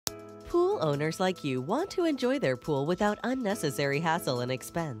Pool owners like you want to enjoy their pool without unnecessary hassle and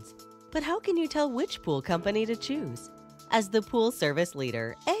expense. But how can you tell which pool company to choose? As the pool service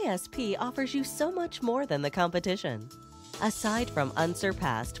leader, ASP offers you so much more than the competition. Aside from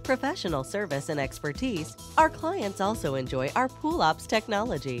unsurpassed professional service and expertise, our clients also enjoy our Pool Ops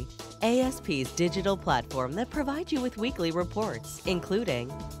technology, ASP's digital platform that provides you with weekly reports, including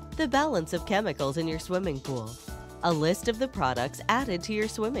the balance of chemicals in your swimming pool, a list of the products added to your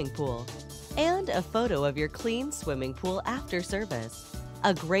swimming pool, and a photo of your clean swimming pool after service.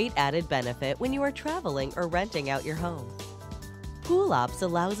 A great added benefit when you are traveling or renting out your home. Pool Ops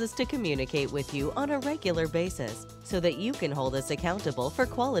allows us to communicate with you on a regular basis so that you can hold us accountable for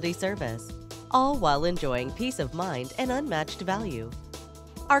quality service, all while enjoying peace of mind and unmatched value.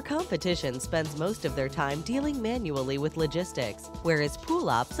 Our competition spends most of their time dealing manually with logistics, whereas Pool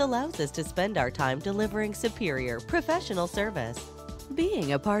Ops allows us to spend our time delivering superior, professional service.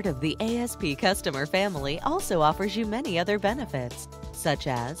 Being a part of the ASP customer family also offers you many other benefits, such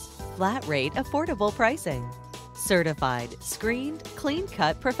as flat rate, affordable pricing, certified, screened,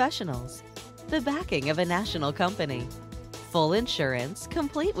 clean-cut professionals, the backing of a national company, full insurance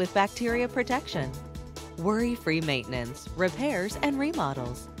complete with bacteria protection, worry-free maintenance, repairs, and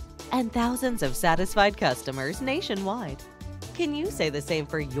remodels, and thousands of satisfied customers nationwide. Can you say the same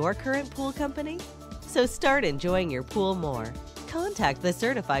for your current pool company? So start enjoying your pool more. Contact the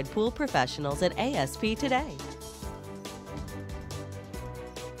certified pool professionals at ASP today.